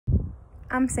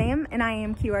I'm Sam, and I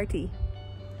am QRT.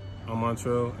 I'm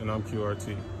Montrell, and I'm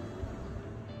QRT.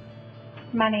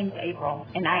 My name's April,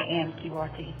 and I am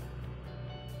QRT.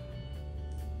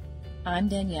 I'm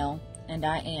Danielle, and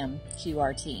I am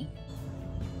QRT.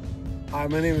 Hi,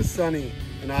 my name is Sunny,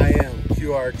 and I am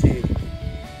QRT.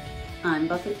 I'm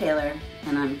Buffy Taylor,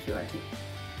 and I'm QRT.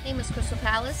 My name is Crystal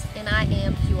Palace, and I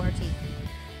am QRT.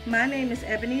 My name is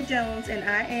Ebony Jones, and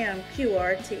I am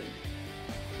QRT.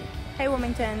 Hey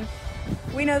Wilmington,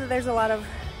 we know that there's a lot of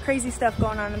crazy stuff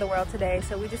going on in the world today,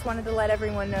 so we just wanted to let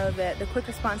everyone know that the quick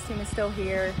response team is still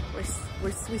here.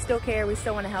 We still care, we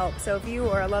still want to help. So if you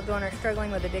or a loved one are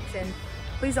struggling with addiction,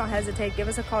 please don't hesitate, give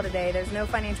us a call today. There's no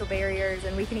financial barriers,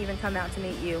 and we can even come out to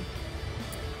meet you.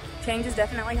 Change is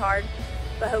definitely hard,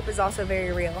 but hope is also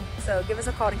very real. So give us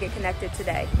a call to get connected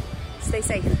today. Stay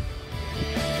safe.